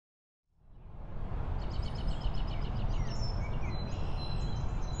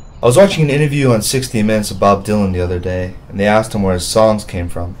I was watching an interview on 60 Minutes of Bob Dylan the other day, and they asked him where his songs came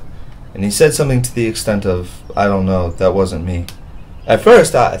from. And he said something to the extent of, "I don't know, that wasn't me." At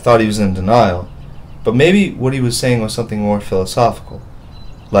first, I thought he was in denial, but maybe what he was saying was something more philosophical.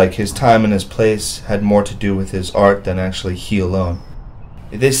 Like his time and his place had more to do with his art than actually he alone.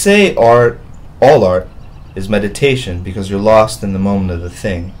 They say art, all art, is meditation because you're lost in the moment of the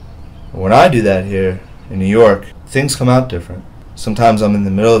thing. When I do that here, in New York, things come out different. Sometimes I'm in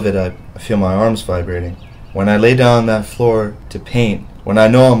the middle of it, I feel my arms vibrating. When I lay down on that floor to paint, when I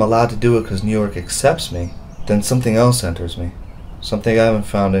know I'm allowed to do it because New York accepts me, then something else enters me. Something I haven't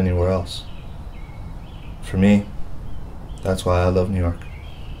found anywhere else. For me, that's why I love New York.